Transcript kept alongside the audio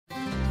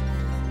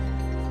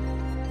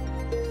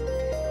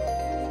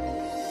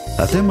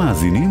אתם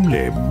מאזינים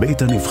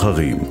לבית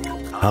הנבחרים,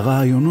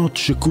 הרעיונות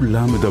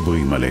שכולם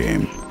מדברים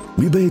עליהם,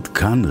 מבית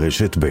כאן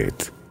רשת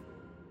בית.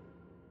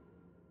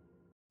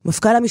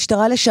 מפכ"ל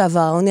המשטרה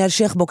לשעבר,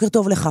 אלשיך, בוקר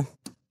טוב לך.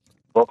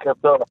 בוקר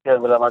טוב,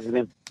 לכם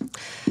ולמאזינים.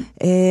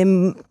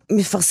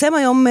 מפרסם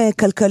היום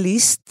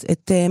כלכליסט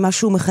את מה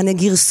שהוא מכנה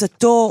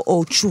גרסתו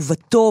או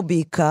תשובתו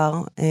בעיקר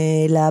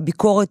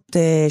לביקורת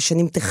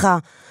שנמתחה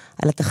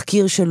על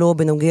התחקיר שלו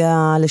בנוגע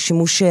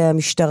לשימוש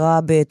המשטרה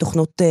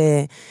בתוכנות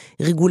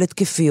ריגול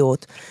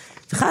התקפיות.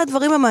 ואחד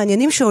הדברים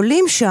המעניינים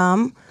שעולים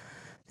שם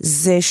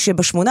זה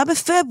שבשמונה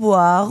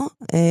בפברואר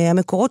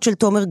המקורות של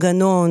תומר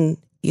גנון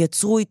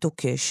יצרו איתו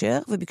קשר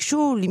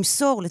וביקשו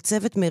למסור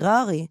לצוות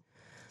מררי,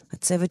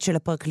 הצוות של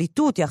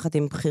הפרקליטות יחד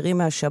עם בכירים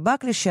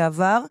מהשב"כ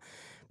לשעבר,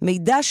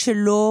 מידע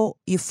שלא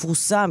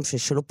יפורסם,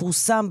 שלא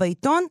פורסם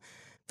בעיתון,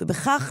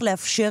 ובכך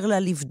לאפשר לה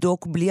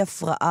לבדוק בלי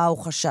הפרעה או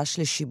חשש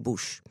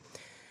לשיבוש.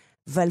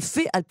 ועל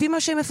פי מה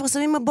שהם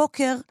מפרסמים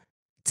הבוקר,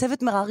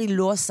 צוות מררי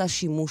לא עשה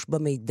שימוש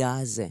במידע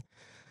הזה.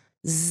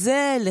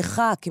 זה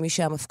לך, כמי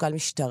שהיה מפכ"ל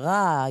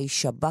משטרה,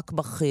 איש שב"כ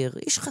בכיר,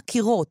 איש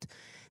חקירות,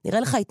 נראה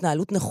לך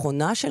התנהלות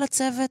נכונה של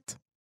הצוות?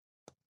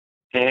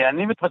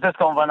 אני מתבסס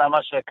כמובן על מה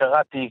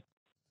שקראתי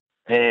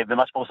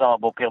במה שפורסם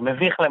הבוקר,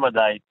 מביך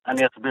למדי,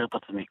 אני אסביר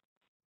את עצמי.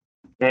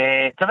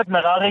 צוות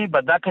מררי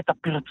בדק את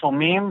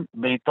הפרסומים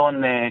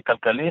בעיתון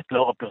כלכליסט,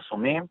 לאור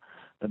הפרסומים,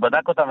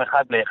 ובדק אותם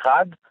אחד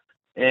לאחד,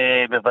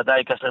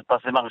 בוודאי כאשר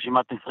פרסמה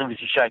רשימת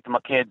 26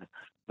 התמקד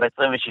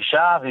ב-26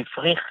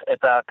 והפריך את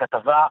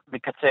הכתבה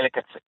מקצה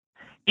לקצה.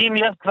 אם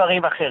יש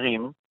דברים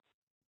אחרים,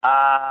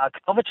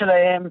 הכתובת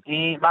שלהם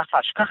היא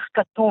מח"ש, כך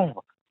כתוב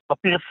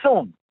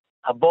בפרסום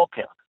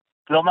הבוקר.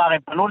 כלומר,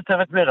 הם פנו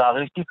לצוות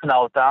מררי, תפנה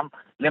אותם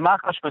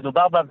למח"ש,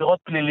 מדובר בעבירות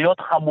פליליות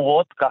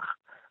חמורות, כך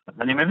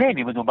אני מבין,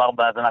 אם מדובר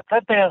בהאזנת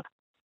סתר,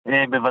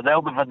 בוודאי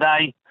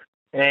ובוודאי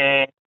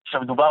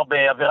שמדובר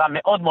בעבירה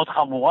מאוד מאוד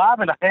חמורה,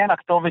 ולכן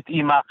הכתובת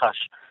היא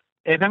מח"ש.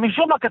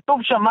 ומשום מה כתוב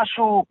שם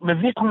משהו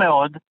מביך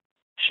מאוד,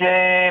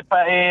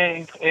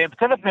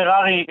 שצוות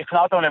מררי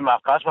הפנה אותם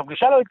למח"ש,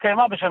 והפגישה לא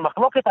התקיימה בשל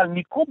מחלוקת על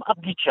מיקום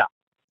הפגישה.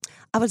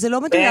 אבל זה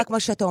לא מדויק מה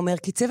שאתה אומר,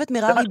 כי צוות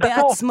מררי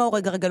בעצמו,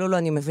 רגע, לא,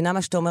 אני מבינה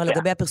מה שאתה אומר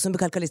לגבי הפרסום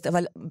בכלכליסט,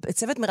 אבל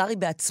צוות מררי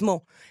בעצמו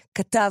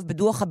כתב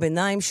בדוח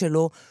הביניים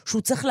שלו,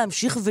 שהוא צריך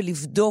להמשיך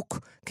ולבדוק,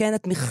 כן,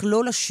 את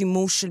מכלול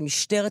השימוש של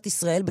משטרת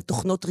ישראל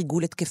בתוכנות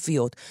ריגול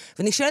התקפיות.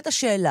 ונשאלת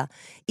השאלה,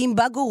 אם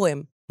בא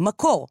גורם,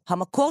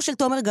 המקור של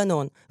תומר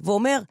גנון,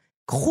 ואומר,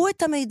 קחו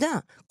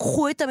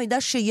את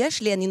המידע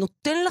שיש לי, אני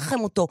נותן לכם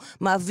אותו,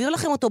 מעביר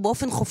לכם אותו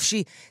באופן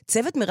חופשי.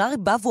 צוות מררי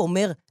בא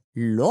ואומר,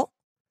 לא?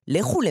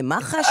 לכו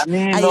למח"ש,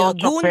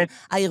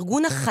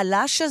 הארגון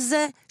החלש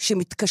הזה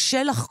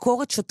שמתקשה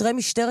לחקור את שוטרי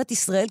משטרת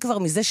ישראל כבר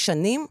מזה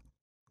שנים?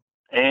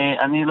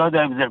 אני לא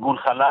יודע אם זה ארגון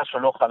חלש או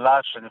לא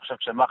חלש, אני חושב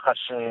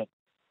שמח"ש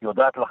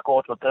יודעת לחקור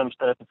את שוטרי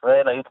משטרת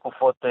ישראל, היו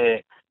תקופות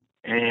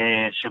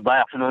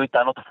שבה אפילו היו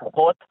טענות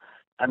הפוכות,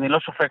 אני לא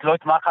שופט לא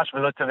את מח"ש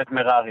ולא את צוות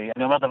מררי,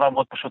 אני אומר דבר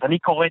מאוד פשוט, אני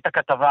קורא את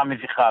הכתבה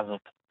המביכה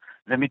הזאת,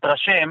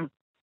 ומתרשם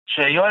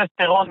שיואל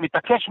סטרון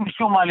מתעקש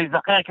משום מה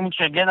להיזכר כמי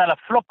שהגן על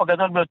הפלופ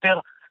הגדול ביותר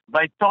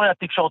בהיסטוריה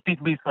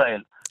התקשורתית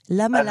בישראל.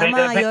 למה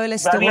יואל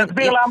סטרון? ואני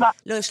אסביר למה.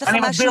 לא, יש לך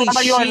משהו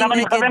אישי נגד... למה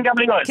אני מכוון גם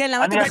ליואל. כן,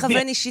 למה אתה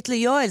מכוון אישית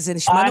ליואל? זה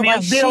נשמע נורא אישי. אני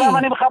אסביר למה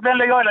אני מכוון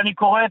ליואל. אני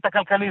קורא את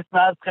הכלכליסט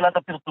מאז תחילת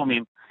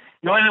הפרסומים.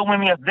 יואל הוא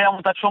ממייסדי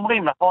עמותת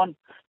שומרים, נכון?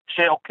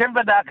 שעוקב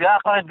בדאגה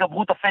אחר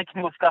התגברות הפייק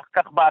ניוז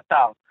כך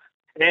באתר.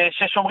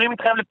 ששומרים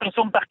איתכם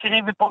לפרסום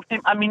תחקירים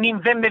ופוסטים אמינים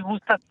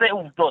ומבוססי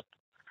עובדות.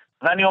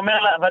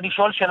 ואני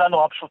שואל שאלה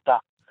נורא פשוטה.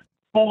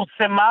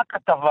 פורסמה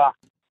כתבה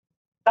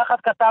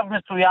תחת כתב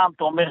מסוים,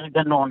 תומר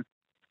גנון,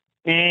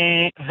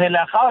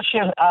 ולאחר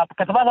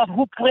שהכתבה הזאת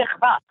הוא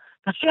פרחה,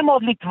 קשה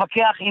מאוד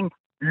להתווכח עם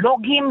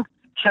לוגים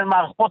של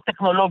מערכות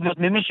טכנולוגיות,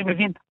 ממי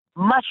שמבין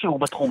משהו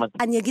בתחום הזה.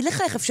 אני אגיד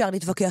לך איך אפשר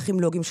להתווכח עם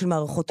לוגים של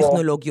מערכות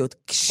טכנולוגיות.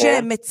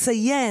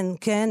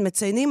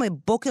 מציינים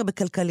בוקר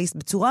בכלכליסט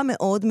בצורה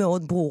מאוד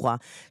מאוד ברורה,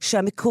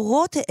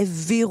 שהמקורות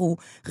העבירו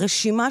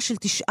רשימה של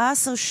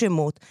 19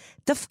 שמות,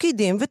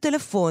 תפקידים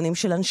וטלפונים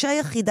של אנשי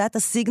יחידת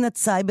הסיגנט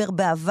סייבר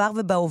בעבר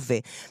ובהווה,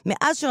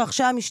 מאז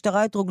שרכשה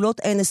המשטרה את רוגלות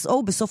NSO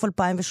בסוף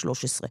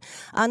 2013.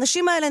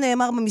 האנשים האלה,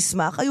 נאמר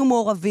במסמך, היו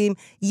מעורבים,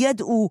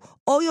 ידעו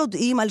או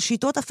יודעים על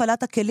שיטות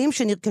הפעלת הכלים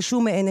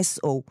שנרכשו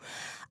מ-NSO.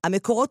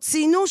 המקורות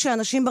ציינו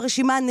שאנשים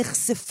ברשימה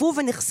נחשפו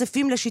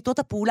ונחשפים לשיטות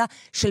הפעולה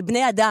של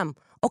בני אדם.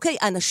 אוקיי,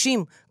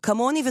 אנשים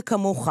כמוני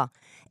וכמוך.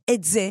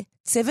 את זה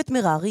צוות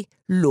מררי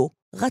לא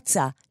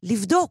רצה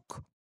לבדוק.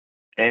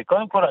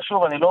 קודם כל,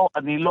 שוב,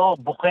 אני לא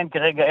בוחן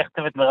כרגע איך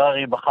צוות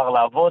מררי בחר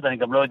לעבוד, אני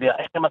גם לא יודע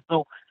איך הם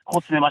עשו,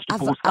 חוץ ממה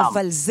שפורסם.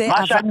 אבל זה...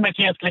 מה שאני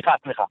מכיר, סליחה,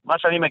 מה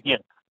שאני מכיר.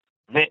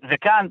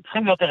 וכאן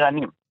צריכים להיות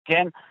ערניים,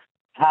 כן?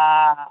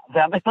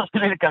 והמסר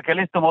שלי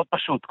לכלכליסט הוא מאוד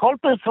פשוט. כל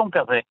פרסום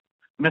כזה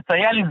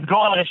מסייע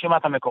לסגור על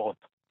רשימת המקורות.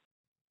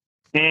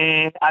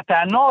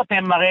 הטענות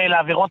הן הרי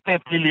לעבירות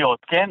פליליות,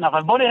 כן?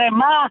 אבל בואו נראה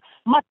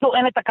מה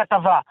טוענת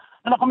הכתבה.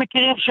 אנחנו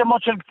מכירים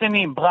שמות של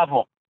קצינים,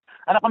 בראבו.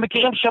 אנחנו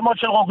מכירים שמות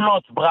של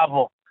רוגלות,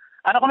 בראבו.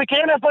 אנחנו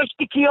מכירים איפה יש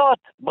תיקיות,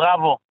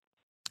 בראבו.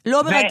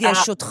 לא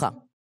מרגש אותך.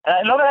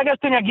 לא ברגע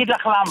שאני אגיד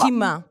לך למה. כי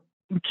מה?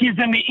 כי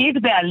זה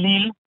מעיד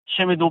בעליל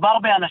שמדובר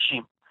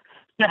באנשים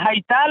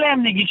שהייתה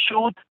להם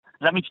נגישות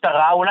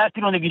למשטרה, אולי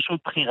אפילו נגישות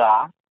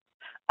בחירה,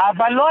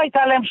 אבל לא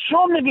הייתה להם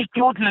שום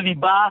נגישות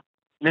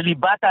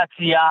לליבת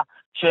העשייה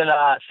של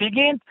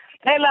הסיגינט,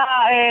 אלא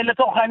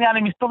לצורך העניין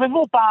הם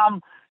הסתובבו פעם,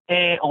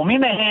 או מי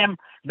מהם,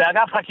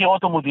 באגף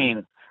חקירות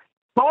ומודיעין.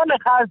 כל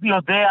אחד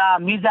יודע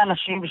מי זה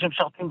אנשים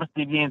שמשרתים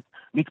בסיגינט,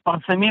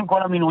 מתפרסמים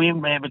כל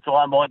המינויים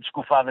בצורה מאוד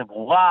שקופה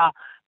וברורה,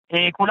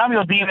 כולם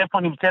יודעים איפה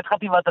נמצאת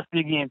חטיבת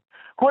הסיגינט,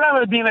 כולם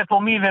יודעים איפה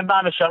מי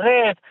ומה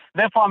משרת,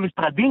 ואיפה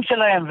המשרדים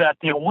שלהם,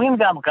 והתיאורים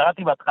גם,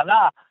 קראתי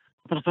בהתחלה,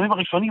 הפרסומים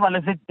הראשונים על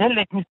איזה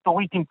דלת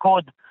מסתורית עם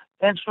קוד,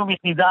 אין שום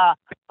יחידה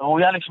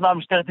ראויה לשמה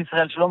משטרת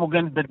ישראל שלא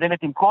מוגנת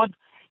בדלת עם קוד,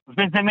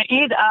 וזה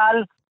מעיד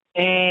על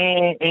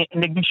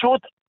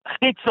נגישות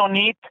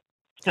חיצונית,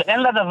 שאין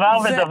לה דבר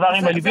ודבר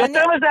עם הליבי.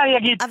 יותר מזה אני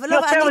אגיד,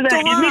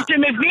 מי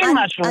שמבין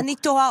משהו. אני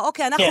תוהה,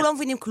 אוקיי, אנחנו לא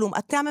מבינים כלום.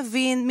 אתה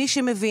מבין, מי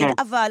שמבין,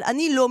 אבל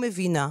אני לא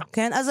מבינה,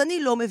 כן? אז אני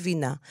לא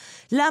מבינה.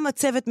 למה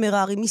צוות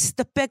מררי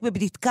מסתפק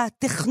בבדיקה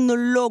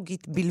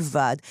טכנולוגית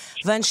בלבד,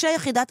 ואנשי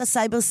יחידת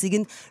הסייבר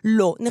סיגינט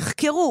לא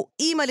נחקרו,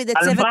 אם על ידי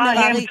צוות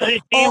מררי,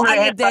 או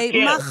על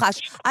ידי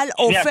מח"ש, על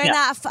אופן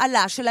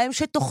ההפעלה שלהם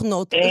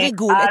שתוכנות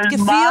ריגול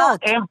התקפיות. על מה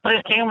הם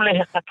צריכים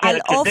להיחקר? על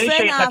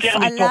אופן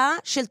ההפעלה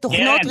של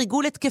תוכנות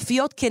ריגול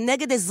התקפיות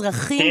כנגד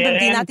אזרחים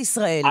במדינת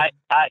ישראל.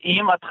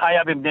 האם את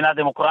חיה במדינה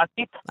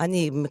דמוקרטית?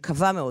 אני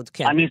מקווה מאוד,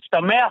 כן. אני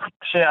שמח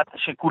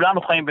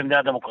שכולנו חיים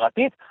במדינה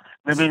דמוקרטית,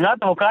 ובמדינה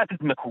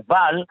דמוקרטית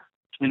מקובל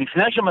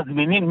שלפני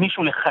שמזמינים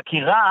מישהו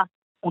לחקירה,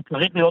 הוא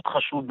צריך להיות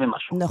חשוד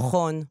במשהו.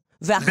 נכון.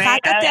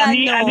 ואחת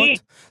הטענות...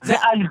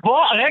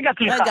 רגע,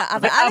 סליחה. רגע,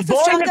 אבל א'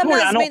 אפשר גם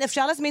להזמין,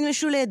 אפשר להזמין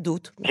מישהו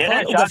לעדות. נכון?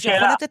 הוא גם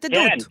שיכול לתת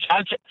עדות. כן,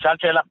 שאלת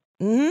שאלה.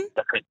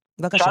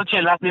 בבקשה. שאלת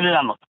שאלה, תני לי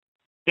לענות.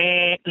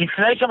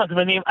 לפני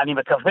שמזמינים, אני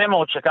מקווה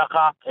מאוד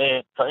שככה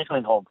צריך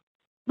לנהוג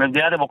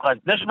במדינה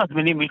דמוקרטית. לפני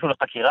שמזמינים מישהו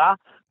לחקירה,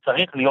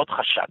 צריך להיות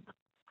חשד.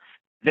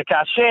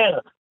 וכאשר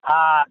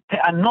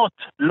הטענות,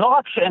 לא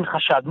רק שאין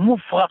חשד,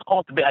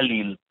 מופרכות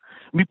בעליל,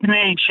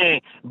 מפני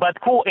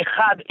שבדקו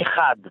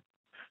אחד-אחד,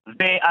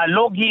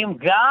 והלוגים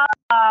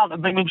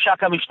גם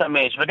בממשק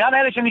המשתמש, וגם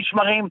אלה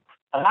שנשמרים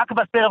רק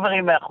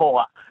בסרברים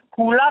מאחורה,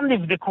 כולם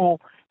נבדקו,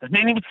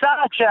 ונמצא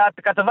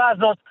שהכתבה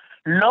הזאת,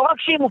 לא רק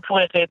שהיא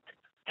מופרכת,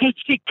 היא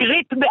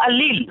שקרית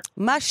בעליל.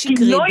 מה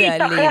שקרית בעליל?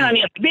 ייתכן,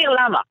 אני אסביר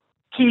למה.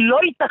 כי לא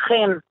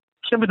ייתכן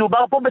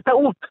שמדובר פה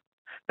בטעות.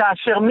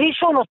 כאשר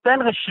מישהו נותן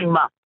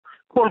רשימה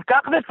כל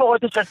כך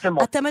מפורטת של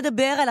שמות. אתה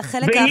מדבר על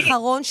החלק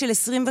האחרון של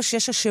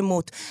 26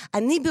 השמות.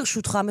 אני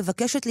ברשותך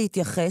מבקשת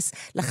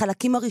להתייחס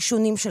לחלקים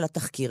הראשונים של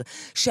התחקיר,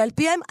 שעל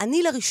פיהם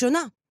אני לראשונה,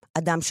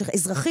 אדם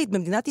אזרחית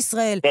במדינת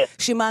ישראל,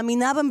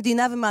 שמאמינה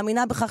במדינה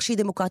ומאמינה בכך שהיא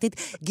דמוקרטית,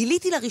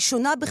 גיליתי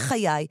לראשונה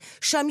בחיי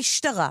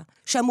שהמשטרה,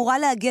 שאמורה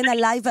להגן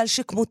עליי ועל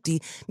שכמותי,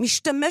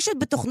 משתמשת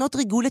בתוכנות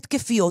ריגול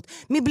התקפיות,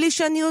 מבלי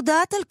שאני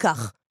יודעת על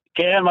כך.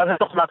 קרן, מה זה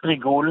תוכנת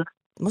ריגול?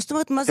 מה זאת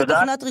אומרת, מה זה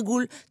תוכנת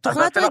ריגול?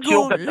 תוכנת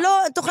ריגול, לא,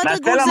 תוכנת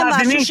ריגול זה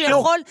משהו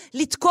שיכול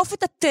לתקוף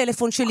את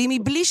הטלפון שלי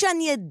מבלי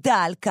שאני אדע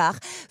על כך,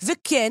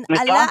 וכן,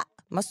 עלה...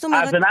 מה זאת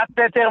אומרת? האזנת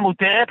סתר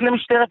מותרת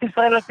למשטרת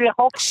ישראל לפי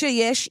החוק?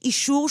 כשיש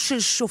אישור של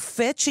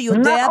שופט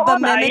שיודע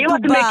במה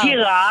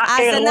מדובר.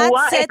 האזנת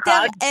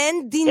סתר אין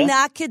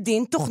דינה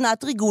כדין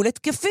תוכנת ריגול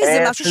התקפי,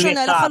 זה משהו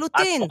שונה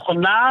לחלוטין.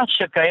 התוכנה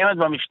שקיימת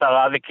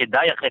במשטרה,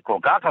 וכדאי אחרי כל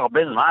כך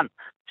הרבה זמן,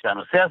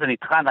 שהנושא הזה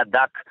נטחן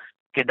הדק,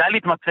 כדאי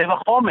להתמצא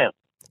בחומר.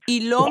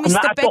 היא לא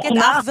מסתפקת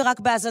אך ורק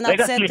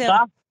בהאזנת סתר. רגע,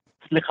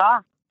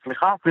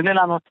 סליחה, תני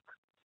לענות.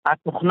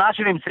 התוכנה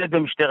שנמצאת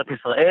במשטרת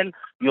ישראל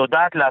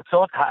יודעת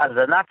לעשות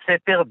האזנת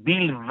סתר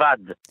בלבד.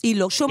 היא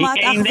לא שומעת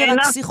אך ורק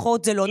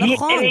שיחות, זה לא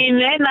נכון.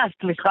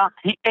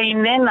 היא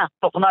איננה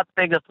תוכנת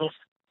פגסוס.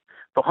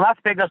 תוכנת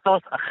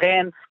פגסוס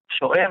אכן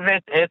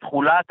שואבת את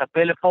תכולת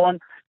הפלאפון,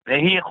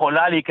 והיא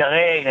יכולה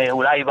להיקרא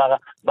אולי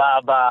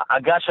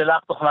בהגה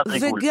שלך תוכנת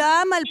ריגול.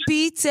 וגם על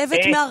פי צוות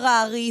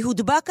מררי,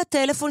 הודבק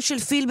הטלפון של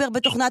פילבר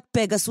בתוכנת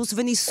פגסוס,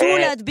 וניסו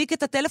להדביק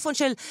את הטלפון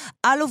של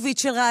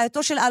אלוביץ', של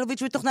רעייתו של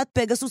אלוביץ' בתוכנת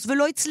פגסוס,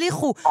 ולא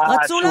הצליחו.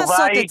 רצו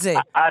לעשות את זה.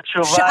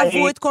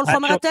 שאבו את כל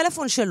חומר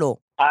הטלפון שלו.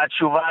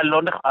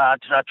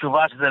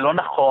 התשובה שזה לא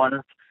נכון,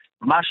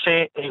 מה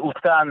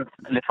שהותקן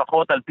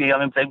לפחות על פי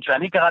הממצאים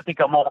שאני קראתי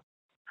כמוך,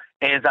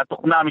 זה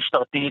התוכנה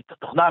המשטרתית.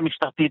 התוכנה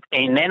המשטרתית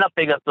איננה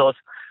פגסוס.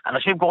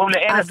 אנשים קוראים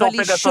לאין אסור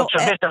פגסוס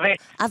שווה.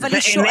 אבל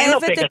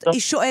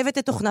היא שואבת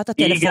את תוכנת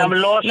הטלפון. היא גם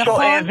לא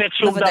שואבת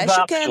שום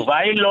דבר. התשובה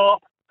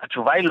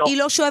היא לא. היא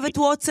לא שואבת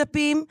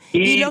וואטסאפים,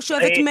 היא לא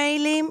שואבת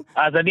מיילים.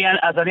 אז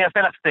אני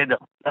אעשה לך סדר.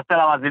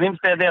 אעשה למאזינים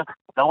סדר,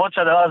 למרות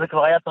שהדבר הזה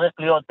כבר היה צריך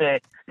להיות,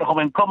 איך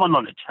אומרים, common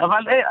knowledge.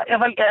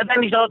 אבל עדיין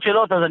נשאלות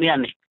שאלות, אז אני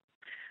אענה.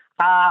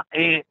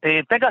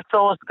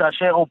 הפגסוס,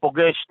 כאשר הוא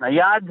פוגש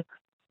נייד,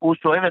 הוא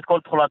שואב את כל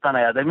תכולת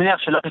הנייד. אני מניח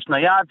שלך יש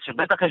נייד,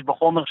 שבטח יש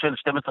בחומר של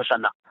 12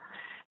 שנה.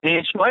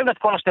 שואב את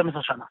כל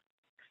ה-12 שנה.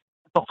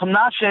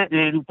 תוכנה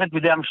שנמצאת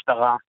בידי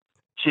המשטרה,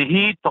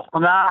 שהיא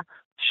תוכנה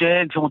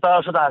שמותר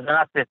לעשות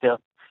האזנת סתר,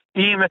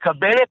 היא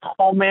מקבלת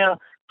חומר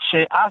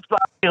שאף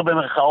פעם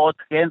במרכאות,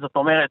 כן? זאת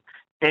אומרת,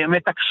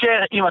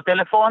 מתקשר עם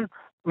הטלפון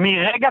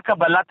מרגע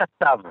קבלת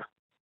הצו.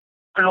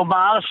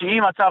 כלומר,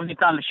 שאם הצו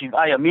ניתן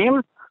ל7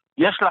 ימים,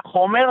 יש לה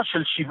חומר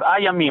של 7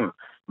 ימים.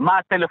 מה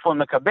הטלפון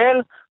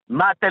מקבל,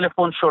 מה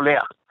הטלפון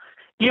שולח.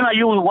 אם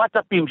היו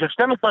וואטסאפים של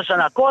 12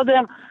 שנה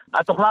קודם,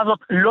 התוכנה הזאת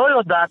לא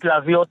יודעת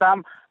להביא אותם,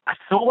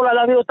 אסור לה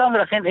להביא אותם,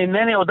 ולכן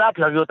אינני יודעת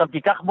להביא אותם,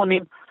 כי כך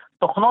בונים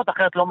תוכנות,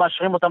 אחרת לא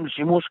מאשרים אותם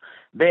לשימוש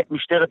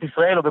במשטרת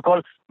ישראל, או בכל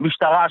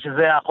משטרה,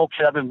 שזה החוק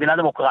שלה במדינה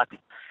דמוקרטית.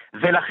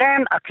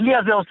 ולכן הכלי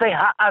הזה עושה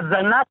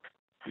האזנת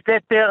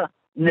סתר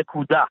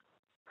נקודה.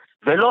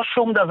 ולא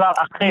שום דבר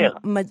אחר.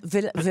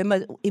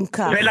 אם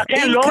כך,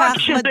 ולכן לא רק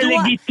שזה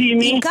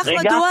לגיטימי, אם כך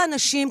מדוע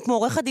אנשים כמו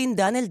עורך הדין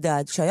דן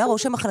אלדד, שהיה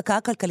ראש המחלקה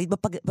הכלכלית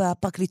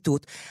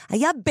בפרקליטות,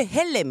 היה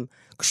בהלם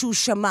כשהוא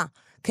שמע,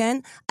 כן,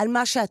 על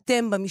מה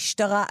שאתם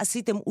במשטרה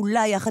עשיתם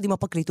אולי יחד עם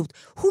הפרקליטות.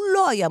 הוא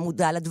לא היה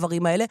מודע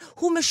לדברים האלה,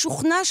 הוא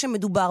משוכנע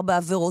שמדובר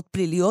בעבירות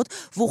פליליות,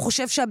 והוא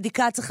חושב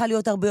שהבדיקה צריכה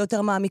להיות הרבה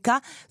יותר מעמיקה,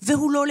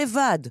 והוא לא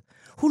לבד.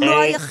 הוא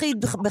לא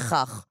היחיד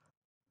בכך.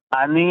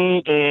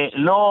 אני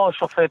לא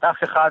שופט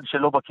אף אחד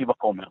שלא בקיא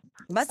בחומר.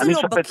 מה זה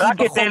לא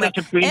בקיא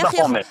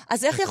בחומר?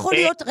 אז איך יכול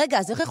להיות, רגע,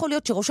 אז איך יכול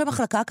להיות שראש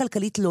המחלקה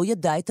הכלכלית לא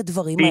ידע את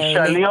הדברים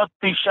האלה?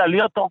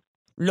 תשאלי אותו.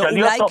 לא,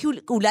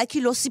 אולי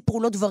כי לא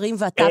סיפרו לו דברים,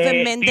 ואתה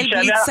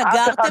ומנדלבליט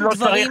סגרתם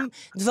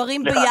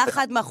דברים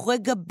ביחד מאחורי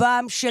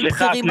גבם של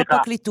בכירים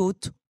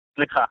בפרקליטות.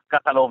 סליחה,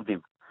 ככה לא עובדים.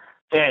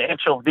 איך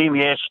שעובדים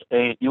יש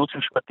ייעוץ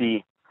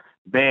משפטי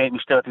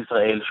במשטרת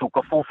ישראל, שהוא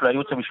כפוף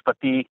לייעוץ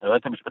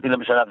המשפטי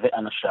לממשלה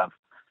ואנשיו.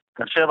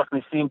 כאשר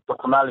מכניסים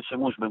תוכנה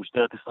לשימוש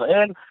במשטרת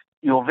ישראל,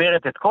 היא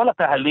עוברת את כל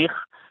התהליך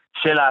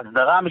של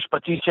ההסדרה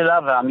המשפטית שלה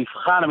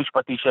והמבחן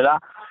המשפטי שלה,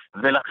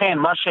 ולכן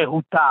מה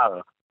שהותר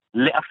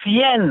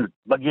לאפיין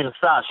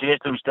בגרסה שיש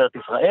למשטרת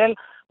ישראל,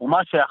 הוא מה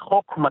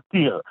שהחוק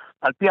מתיר,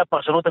 על פי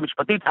הפרשנות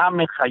המשפטית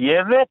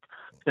המחייבת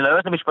של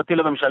היועץ המשפטי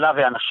לממשלה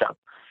ואנשיו.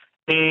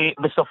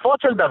 בסופו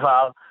של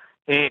דבר,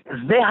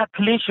 זה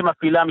הכלי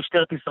שמפעילה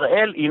משטרת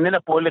ישראל, היא איננה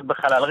פועלת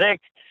בחלל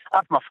ריק,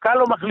 אף מפכ"ל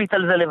לא מחליט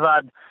על זה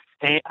לבד,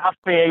 אף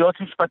יועץ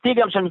משפטי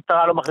גם של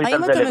משטרה לא מחליט על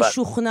זה לבד. האם אתה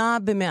משוכנע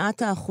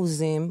ב100%,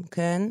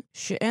 כן,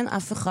 שאין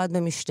אף אחד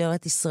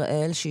במשטרת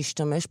ישראל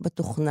שישתמש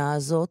בתוכנה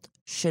הזאת,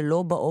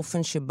 שלא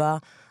באופן שבה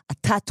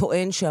אתה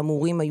טוען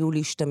שאמורים היו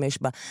להשתמש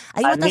בה?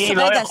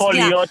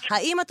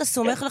 האם אתה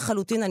סומך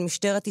לחלוטין על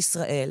משטרת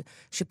ישראל,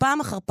 שפעם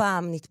אחר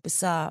פעם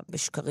נתפסה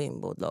בשקרים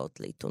בהודעות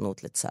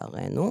לעיתונות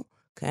לצערנו,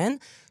 כן,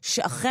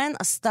 שאכן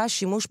עשתה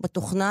שימוש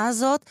בתוכנה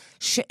הזאת,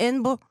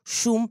 שאין בו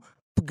שום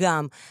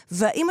פגם?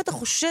 והאם אתה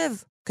חושב,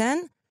 כן,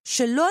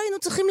 שלא היינו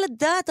צריכים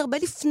לדעת הרבה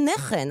לפני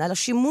כן על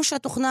השימוש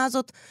שהתוכנה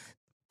הזאת,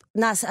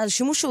 על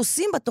השימוש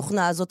שעושים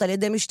בתוכנה הזאת על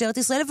ידי משטרת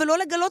ישראל, ולא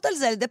לגלות על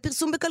זה על ידי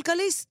פרסום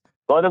בכלכליסט?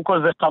 קודם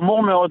כל זה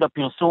חמור מאוד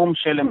הפרסום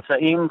של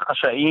אמצעים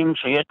חשאיים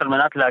שיש על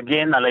מנת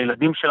להגן על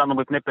הילדים שלנו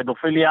מפני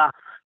פדופיליה,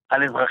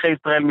 על אזרחי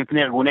ישראל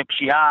מפני ארגוני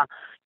פשיעה,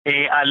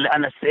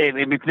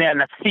 מפני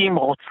אנסים,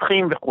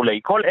 רוצחים וכו'.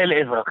 כל אלה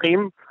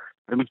אזרחים,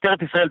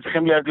 ומשטרת ישראל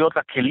צריכים להיות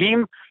לה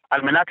כלים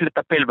על מנת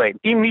לטפל בהם.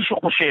 אם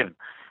מישהו חושב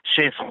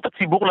שזכות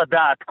הציבור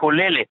לדעת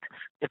כוללת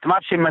את מה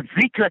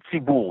שמזיק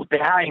לציבור,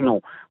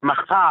 דהיינו,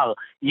 מחר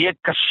יהיה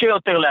קשה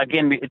יותר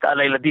להגן על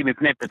הילדים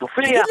מפני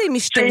פדופיליה. תגיד לי,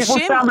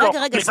 משתמשים,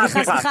 רגע,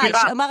 סליחה,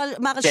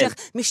 אמר אלשיך,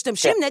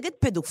 משתמשים נגד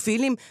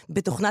פדופילים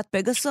בתוכנת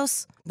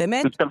פגסוס?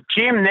 באמת?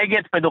 משתמשים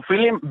נגד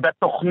פדופילים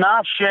בתוכנה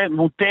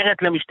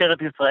שמותרת למשטרת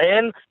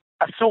ישראל,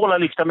 אסור לה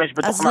להשתמש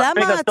בתוכנת פגסוס. אז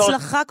למה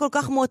ההצלחה כל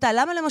כך מועטה?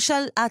 למה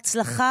למשל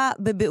ההצלחה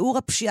בביאור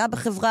הפשיעה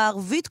בחברה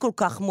הערבית כל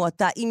כך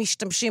מועטה, אם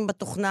משתמשים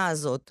בתוכנה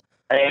הזאת?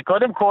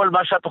 קודם כל,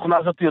 מה שהתוכנה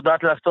הזאת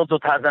יודעת לעשות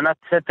זאת האזנת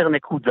סתר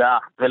נקודה,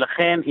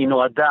 ולכן היא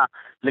נועדה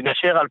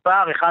לגשר על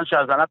פער היכן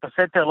שהאזנת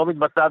הסתר לא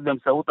מתבצעת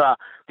באמצעות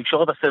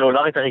התקשורת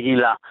הסלולרית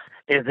הרגילה.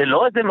 זה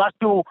לא איזה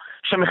משהו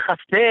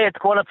שמכסה את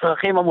כל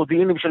הצרכים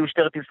המודיעיניים של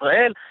משטרת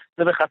ישראל,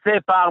 זה מכסה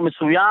פער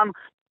מסוים,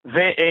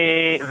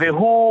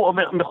 והוא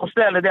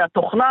מכוסה על ידי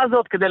התוכנה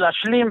הזאת כדי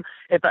להשלים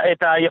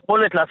את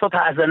היכולת לעשות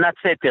האזנת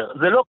סתר.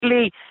 זה לא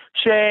כלי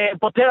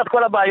שפותר את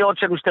כל הבעיות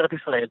של משטרת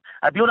ישראל.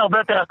 הדיון הרבה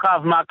יותר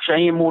רחב מה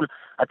הקשיים מול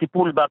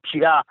הטיפול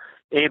בפשיעה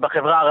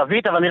בחברה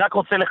הערבית, אבל אני רק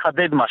רוצה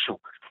לחדד משהו.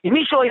 אם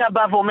מישהו היה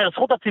בא ואומר,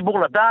 זכות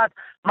הציבור לדעת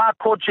מה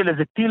הקוד של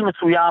איזה טיל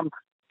מסוים,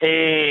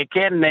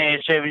 כן,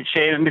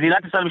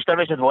 שמדינת ישראל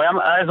משתמשת בו, היה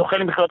זוכה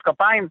למחיאות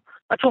כפיים?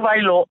 התשובה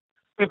היא לא.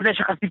 מפני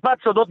שחשיפת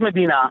סודות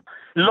מדינה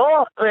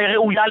לא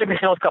ראויה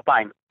למחיאות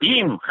כפיים.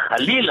 אם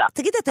חלילה...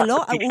 תגיד, אתה לא...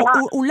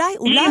 אולי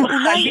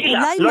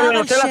אני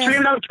רוצה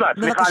להשלים למשפט.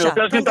 בבקשה,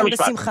 כן,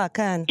 בשמחה,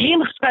 כאן. אם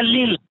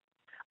חלילה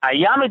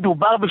היה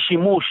מדובר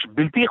בשימוש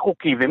בלתי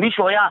חוקי,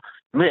 ומישהו היה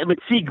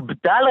מציג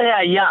בדל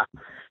ראייה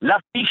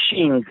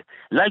לפישינג,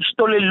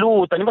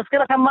 להשתוללות, אני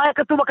מזכיר לכם מה היה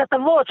כתוב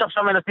בכתבות,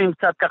 שעכשיו מנסים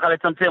קצת ככה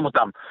לצמצם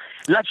אותם.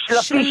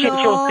 לפישינג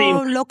שעושים,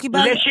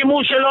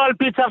 לשימוש שלא על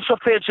פי צו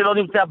שופט, שלא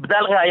נמצא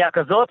בדל ראייה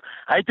כזאת,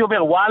 הייתי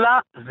אומר, וואלה,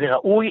 זה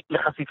ראוי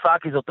לחשיפה,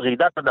 כי זאת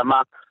רעידת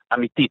אדמה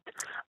אמיתית.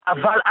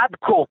 אבל עד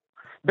כה,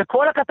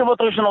 בכל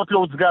הכתבות הראשונות לא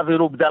הוצגה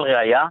ואילו בדל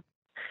ראייה,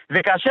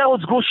 וכאשר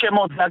הוצגו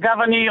שמות,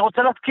 ואגב אני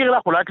רוצה להזכיר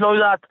לך, אולי את לא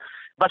יודעת,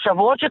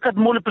 בשבועות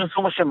שקדמו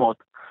לפרסום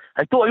השמות,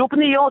 היו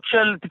פניות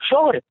של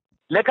תקשורת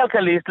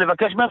לכלכליסט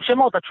לבקש מהם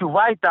שמות.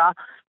 התשובה הייתה,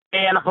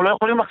 אנחנו לא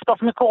יכולים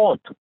לחשוף מקורות.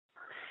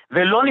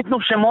 ולא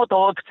ניתנו שמות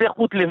או קצה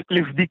חוט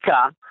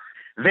לבדיקה,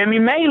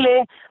 וממילא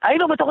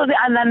היינו בתוך איזה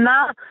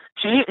עננה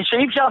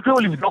שאי אפשר אפילו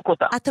לבדוק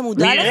אותה. אתה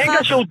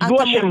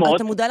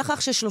מודע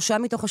לכך ששלושה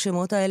מתוך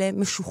השמות האלה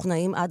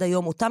משוכנעים עד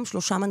היום, אותם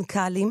 3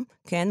 מנכ"לים,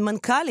 כן,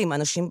 מנכ"לים,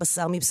 אנשים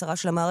בשר מבשרה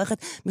של המערכת,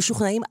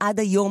 משוכנעים עד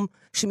היום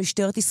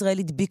שמשטרת ישראל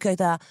הדביקה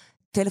את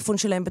הטלפון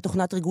שלהם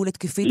בתוכנת ריגול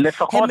התקפית.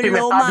 הם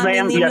לא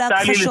מאמינים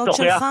להכחשות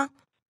שלך?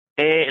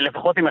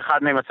 לפחות עם אחד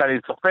מהם יצא לי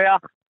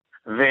לשוחח,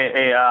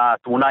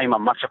 והתמונה היא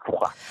ממש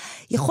הפוכה.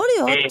 יכול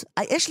להיות,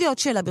 יש לי עוד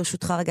שאלה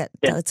ברשותך, רגע,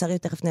 תרצה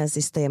תכף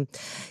להסתיים.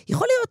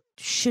 יכול להיות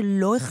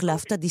שלא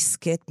החלפת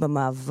דיסקט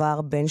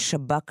במעבר בין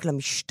שב"כ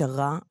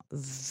למשטרה,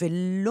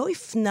 ולא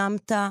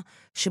הפנמת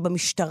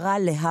שבמשטרה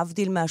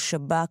להבדיל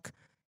מהשב"כ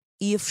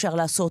אי אפשר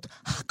לעשות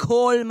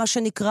הכל מה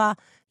שנקרא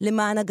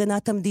למען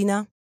הגנת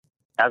המדינה?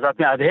 אז את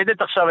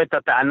מהדהדת עכשיו את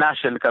הטענה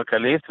של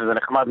כלכליסט, וזה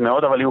נחמד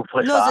מאוד, אבל היא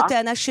הופרכה. לא, זו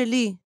טענה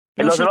שלי.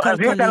 לא, זו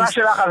טענה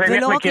שלך, אז אני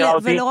מכירה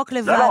אותי. ולא רק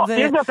לבד.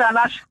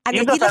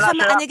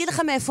 אני אגיד לך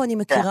מאיפה אני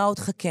מכירה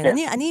אותך, כן.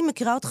 אני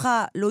מכירה אותך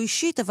לא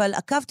אישית, אבל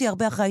עקבתי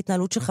הרבה אחרי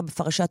ההתנהלות שלך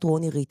בפרשת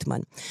רוני ריטמן.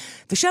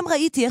 ושם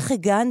ראיתי איך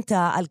הגנת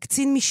על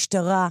קצין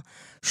משטרה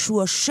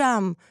שהוא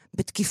אשם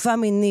בתקיפה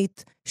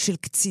מינית של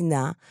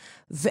קצינה,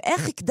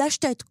 ואיך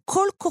הקדשת את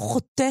כל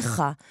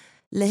כוחותיך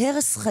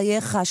להרס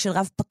חייך של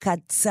רב פקד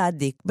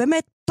צדיק.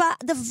 באמת,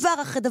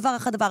 דבר אחרי דבר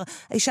אחרי דבר.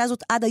 האישה הזאת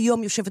עד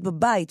היום יושבת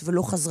בבית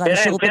ולא חזרה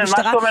לשירות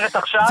במשטרה.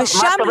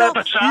 ושם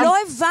לא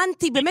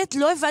הבנתי, באמת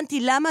לא הבנתי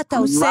למה אתה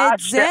עושה את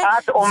זה,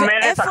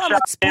 ואיפה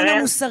המצפון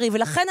המוסרי.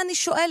 ולכן אני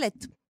שואלת.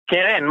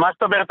 קרן, מה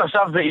שאת אומרת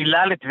עכשיו זה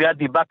עילה לתביעת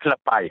דיבה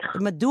כלפייך.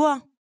 מדוע?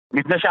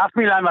 מפני שאף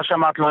מילה מה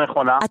שאמרת לא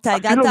נכונה. אתה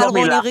הגנת על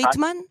רוני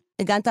ריטמן?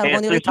 הגנת על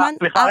רוני ריטמן?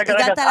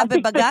 הגנת עליו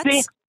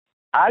בבגץ?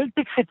 אל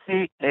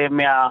תקפצי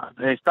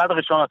מהצד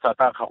הראשון לצד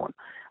האחרון.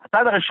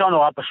 הצד הראשון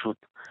נורא פשוט.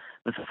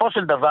 בסופו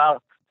של דבר,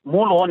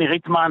 מול רוני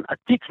ריטמן,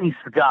 התיק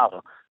נסגר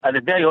על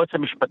ידי היועץ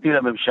המשפטי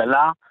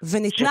לממשלה.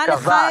 וניתנה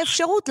לך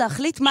אפשרות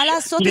להחליט מה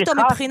לעשות איתו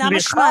מבחינה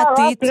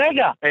משמעתית.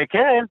 רגע,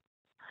 כן.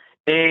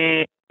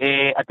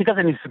 התיק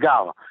הזה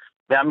נסגר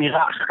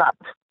באמירה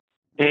אחת.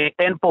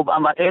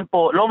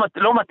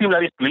 לא מתאים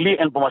להליך פלילי,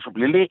 אין פה משהו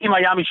פלילי. אם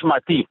היה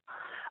משמעתי,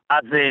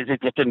 אז זה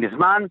התייתן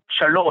מזמן.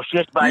 3,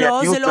 יש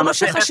בעייתיות. לא, זה לא מה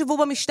שחשבו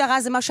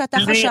במשטרה, זה מה שאתה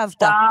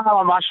חשבת.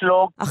 ממש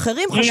לא.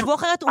 אחרים חשבו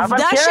אחרת,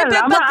 עובדה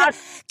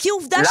שבג"ץ... כי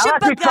עובדה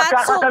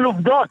שבג"ץ...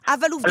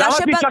 אבל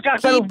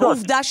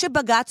עובדה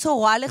שבג"ץ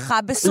הורה לך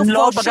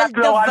בסופו של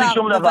דבר,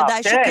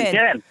 בוודאי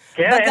שכן.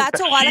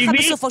 בג"ץ הורה לך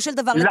בסופו של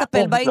דבר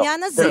לטפל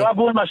בעניין הזה. זה לא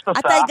הגון מה שאת עושה.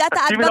 אתה הגעת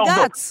עד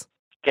בג"ץ.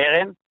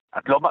 קרן,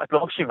 את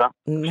לא מקשיבה.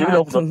 תקשיבי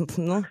לעובדות.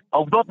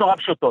 העובדות נורא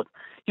פשוטות.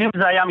 אם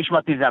זה היה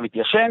משמעתי זה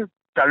המתיישן,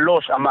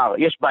 3 אמר,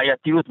 יש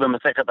בעייתיות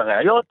במסכת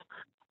הראיות,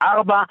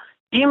 4,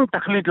 אם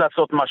תחליט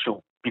לעשות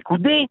משהו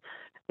פיקודי,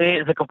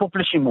 זה כפוף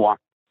לשימוע.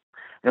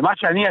 ומה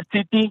שאני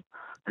עשיתי,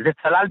 זה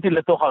צללתי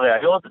לתוך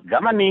הראיות,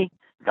 גם אני,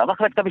 גם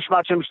מחלקת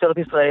המשמעת של משטרת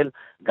ישראל,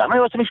 גם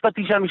היועץ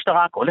המשפטי של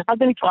המשטרה, כל אחד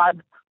בנפרד,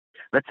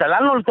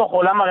 וצללנו לתוך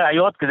עולם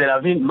הראיות כדי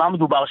להבין מה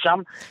מדובר שם,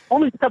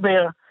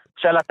 ומסתבר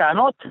שעל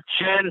הטענות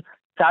של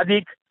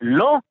צדיק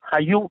לא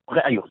היו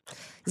ראיות.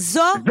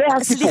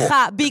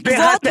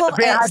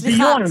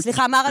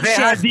 סליחה, מר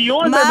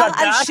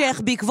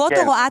אלשיך, בעקבות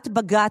הוראת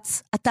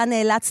בג"ץ, אתה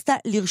נאלצת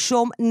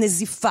לרשום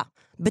נזיפה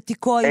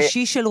בתיקו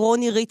האישי של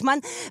רוני ריטמן,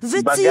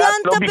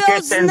 וציינת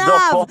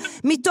באוזניו,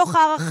 מתוך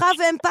הערכה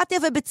ואמפתיה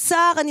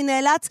ובצער אני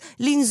נאלץ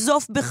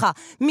לנזוף בך.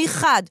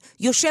 מחד,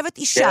 יושבת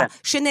אישה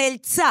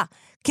שנאלצה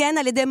כן,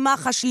 על ידי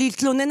מח"ש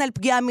להתלונן על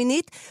פגיעה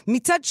מינית,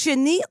 מצד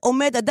שני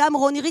עומד אדם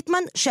רוני ריטמן,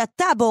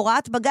 שאתה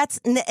בהוראת בג"ץ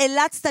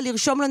נאלצת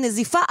לרשום לו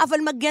נזיפה, אבל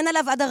מגן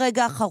עליו עד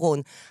הרגע האחרון.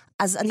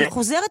 אז אני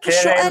חוזרת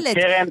ושואלת,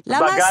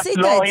 למה עשית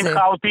את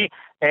זה?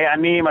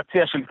 אני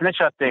מציע שלפני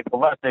שאת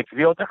קובעת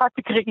קביעות,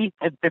 תקראי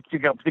את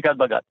פסיקת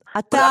בג"ץ.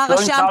 אתה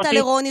רשמת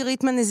לרוני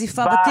ריטמן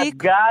נזיפה בתיק?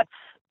 בג"ץ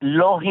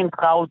לא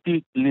הנחה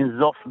אותי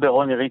לנזוף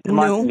ברוני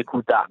ריטמן,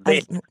 נקודה.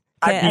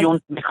 הדיון,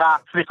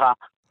 סליחה.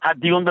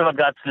 הדיון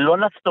בבג"ץ לא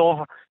נסוב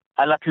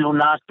על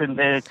התלונה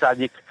של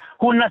צדיק,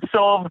 הוא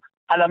נסוב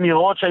על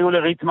אמירות שהיו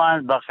לריטמן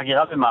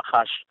בחקירה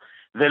במח"ש,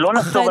 ולא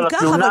נסוב על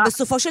התלונה. אבל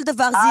בסופו של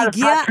דבר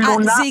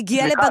זה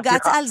הגיע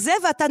לבג"ץ על זה,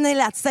 ואתה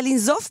נאלצת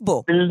לנזוף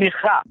בו.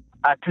 סליחה,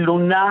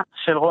 התלונה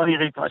של רוני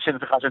ריטמן, של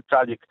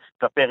צדיק,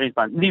 כלפי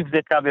ריטמן,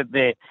 נבדקה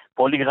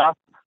בפוליגרף,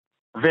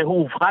 והוא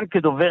הובחן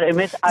כדובר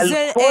אמת על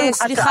כל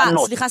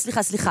הטענות.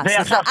 סליחה.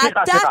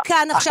 אתה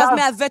כאן עכשיו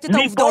מעוות את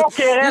העובדות.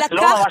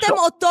 לקחתם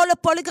אותו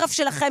לפוליגרף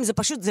שלכם, זה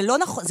פשוט, זה לא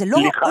נכון, זה לא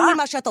ראוי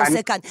מה שאתה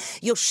עושה כאן.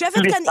 יושבת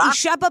כאן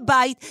אישה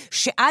בבית,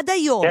 שעד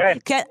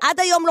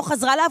היום לא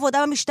חזרה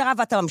לעבודה במשטרה,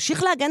 ואתה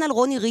ממשיך להגן על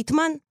רוני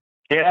ריטמן?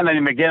 כן, אני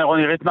מגן על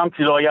רוני ריטמן,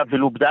 כי לא היה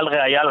ולו בדל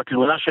ראייה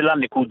לתלונה שלה,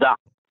 נקודה.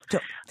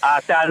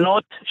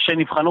 הטענות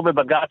שנבחנו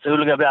בבג"ץ היו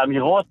לגבי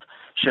האמירות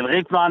של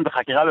ריטמן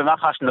בחקירה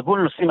במח"ש, נגעו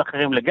לנושאים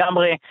אחרים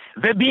לגמרי,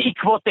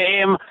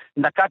 ובעקבותיהם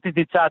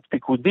נקטתי צעד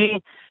פיקודי,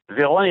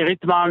 ורוני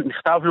ריטמן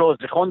נכתב לו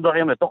זיכרון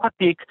דברים לתוך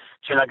התיק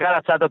שנגע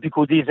לצעד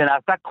הפיקודי. זה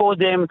נעשה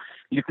קודם,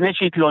 לפני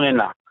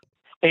שהתלוננה.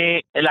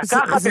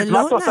 לקחת את מה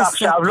שעושה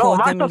עכשיו, לא,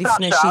 מה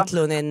שעושה עכשיו,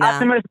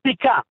 את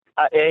מספיקה.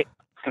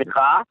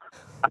 סליחה,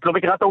 את לא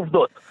מכירה את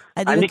העובדות.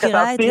 אני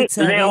כתבתי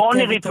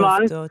לרוני ריטמן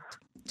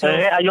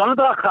ראיון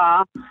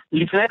הדרכה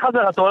לפני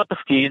חזרתו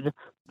לתפקיד,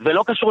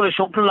 ולא קשור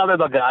לשום תלונה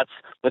בבג"ץ,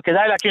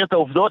 וכדאי להכיר את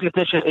העובדות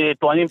לפני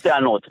שטוענים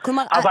טענות.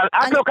 אבל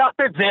את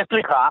לוקחת את זה,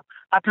 סליחה,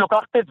 את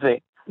לוקחת את זה,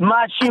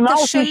 מאשימה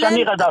אותי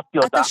שאני רדפתי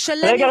אותה. אתה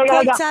שלם עם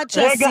כל צעד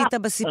שעשית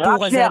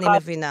בסיפור הזה, אני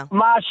מבינה.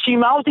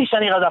 מאשימה אותי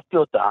שאני רדפתי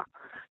אותה,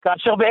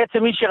 כאשר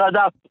בעצם מי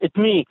שרדף את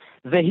מי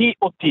והיא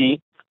אותי,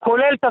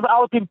 כולל תבעה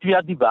אותי עם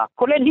תביעת דיבה,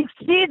 כולל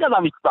הפסידה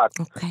במשפט,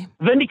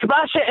 ונקבע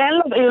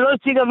שהיא לא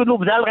הציגה ולו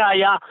בדל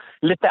ראייה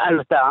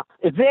לטענתה.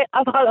 את זה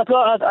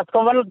את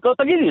כמובן לא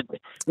תגידי את זה.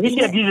 מי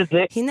שיגיד את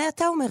זה... הנה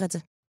אתה אומר את זה.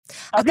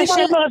 אז מי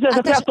שאומר את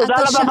זה, תודה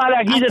לבמה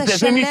להגיד את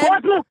זה.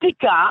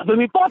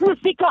 ומפה את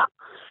מסיקה,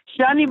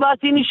 שאני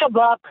באתי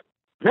משב"כ,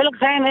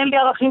 ולכן אין לי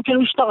ערכים של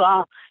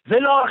משטרה,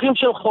 ולא ערכים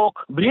של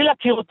חוק, בלי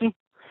להכיר אותי,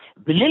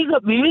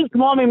 בלי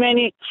כמו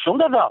ממני שום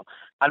דבר.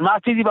 על מה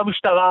עשיתי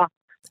במשטרה,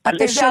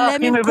 אתה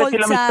שלם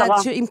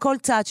עם כל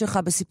צעד שלך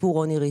בסיפור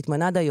רוני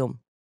ריטמן עד היום.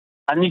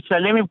 אני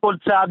שלם עם כל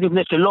צעד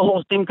מפני שלא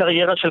הורסים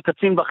קריירה של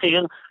קצין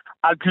בכיר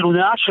על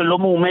תלונה שלא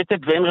מאומתת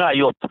ואין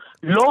ראיות.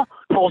 לא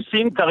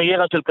הורסים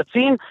קריירה של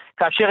קצין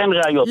כאשר אין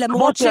ראיות.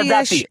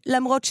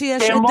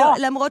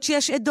 למרות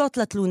שיש עדות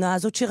לתלונה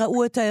הזאת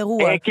שראו את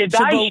האירוע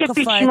שבו הוא כפה את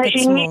עצמו. כדאי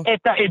שתשמעי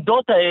את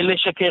העדות האלה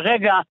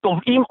שכרגע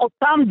תובעים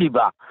אותם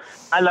דיבה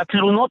על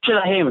התלונות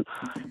שלהם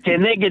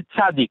כנגד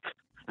צדיק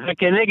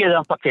וכנגד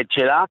המפקד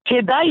שלה,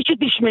 כדאי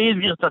שתשמעי את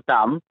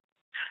גרסתם,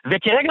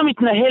 וכרגע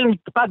מתנהל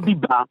משפט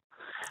דיבה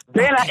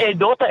בין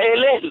העדות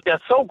האלה,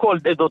 ה-so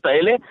called עדות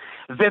האלה,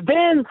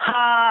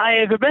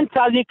 ובין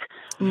צדיק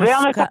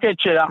והמפקד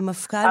שלה.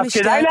 אז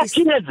כדאי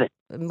להכיר את זה.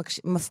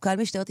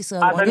 מפכ"ל משטרת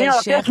ישראל אז אני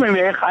מבקש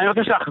ממך, אני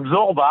מבקש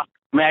לחזור בה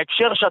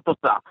מההקשר שאת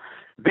עושה,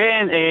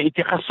 בין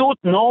התייחסות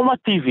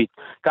נורמטיבית,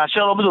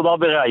 כאשר לא מדובר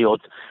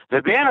בראיות,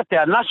 ובין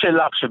הטענה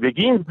שלך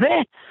שבגין זה,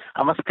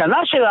 המסקנה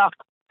שלך,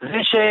 זה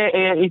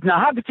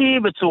שהתנהגתי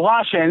בצורה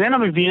שאיננה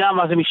מבינה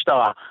מה זה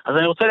משטרה. אז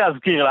אני רוצה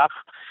להזכיר לך,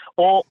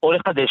 או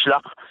לחדש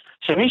לך,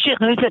 שמי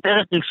שהכניס את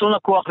ערך ריסון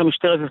הכוח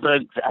למשטרת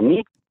ישראל זה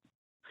אני,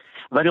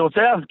 ואני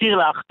רוצה להזכיר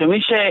לך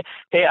שמי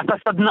שעשה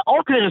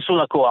סדנאות לריסון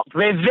הכוח,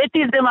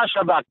 והבאתי את זה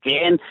מהשב"כ,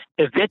 כן,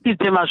 הבאתי את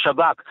זה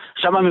מהשב"כ,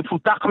 שם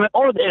מפותח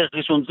מאוד ערך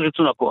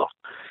ריסון הכוח.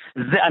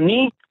 זה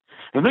אני,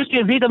 ומי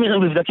שהביא את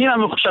המבדקים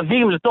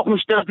המחשבים לתוך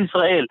משטרת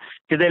ישראל,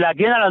 כדי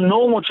להגן על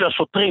הנורמות של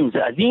השוטרים,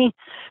 זה אני,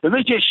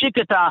 ומי שהשיק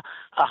את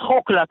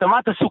החוק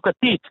להתאמה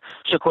תעסוקתית,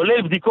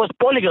 שכולל בדיקות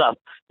פוליגרף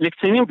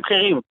לקצינים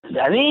בכירים,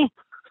 זה אני,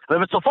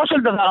 ובסופו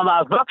של דבר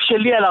המאבק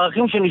שלי על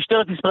הערכים של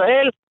משטרת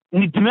ישראל,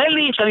 נדמה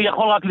לי שאני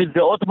יכול רק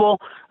להתגאות בו,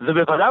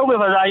 ובוודאי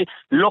ובוודאי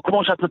לא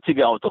כמו שאת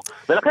מציגה אותו.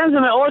 ולכן זה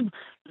מאוד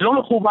לא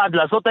מכובד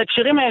לעשות את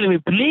ההקשרים האלה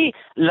מבלי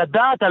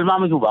לדעת על מה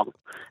מדובר.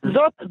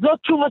 זאת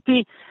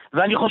תשובתי,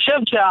 ואני חושב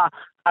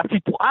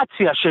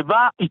שהסיטואציה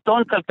שבה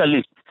עיתון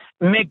כלכליסט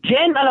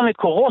מגן על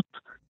המקורות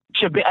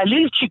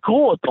שבעליל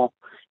שיקרו אותו,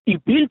 היא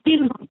בלתי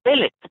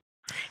נבלת.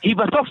 היא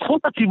בסוף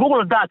זכות הציבור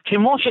לדעת,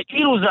 כמו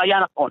שאילו זה היה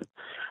נכון.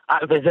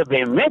 וזה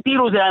באמת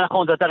אילו זה היה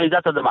נכון, זה הייתה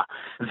רעידת אדמה.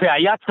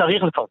 והיה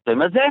צריך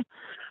לפרסם את זה,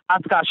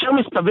 אז כאשר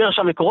מסתבר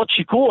שהמקורות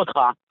שיקרו אותך,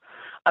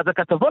 אז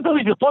הכתבות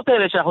המביכות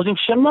האלה שאנחנו יודעים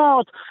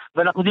שמות,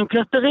 ואנחנו יודעים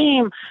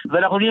קלסטרים,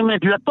 ואנחנו יודעים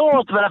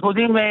דלתות, ואנחנו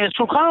יודעים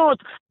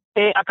שולחנות,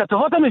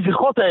 הכתבות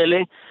המביכות האלה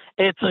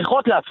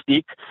צריכות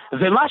להפסיק,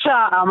 ומה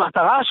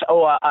שהמטרה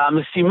או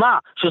המשימה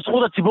של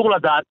זכות הציבור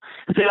לדעת,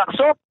 זה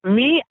לחשוף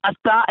מי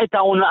עשה את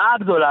ההונאה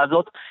הגדולה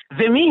הזאת,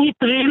 ומי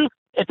הטריל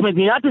את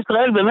מדינת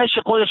ישראל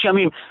במשך חודש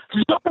ימים.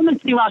 זאת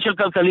המשימה של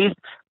כלכליסט,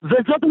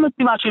 וזאת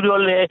המשימה של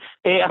יואל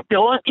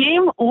אסטרון,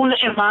 אם הוא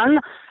נאמן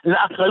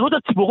לאחריות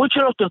הציבורית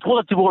שלו של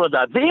זכות הציבור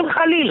לדעת. ואם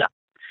חלילה,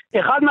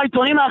 אחד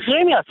מהעיתונים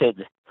האחרים יעשה את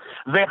זה,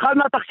 ואחד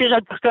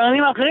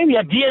מהתחקרנים האחרים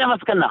יגיע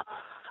למסקנה,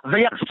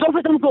 ויחשוף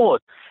את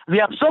המקורות,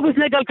 ויחשוף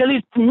לפני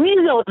כלכליסט מי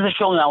זה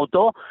שונה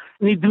אותו,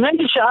 נדמה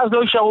לי שאז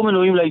לא יישארו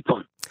מנויים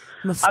לעיתון.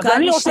 אז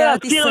אני רוצה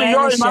להזכיר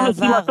ליואל מה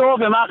משימתו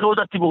ומה האחריות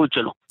הציבורית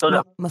שלו. תודה.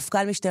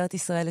 מפכ"ל משטרת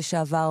ישראל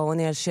לשעבר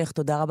רוני אלשיך,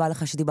 תודה רבה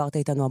לך שדיברת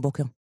איתנו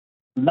הבוקר.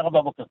 תודה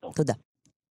רבה, בוקר טוב. תודה.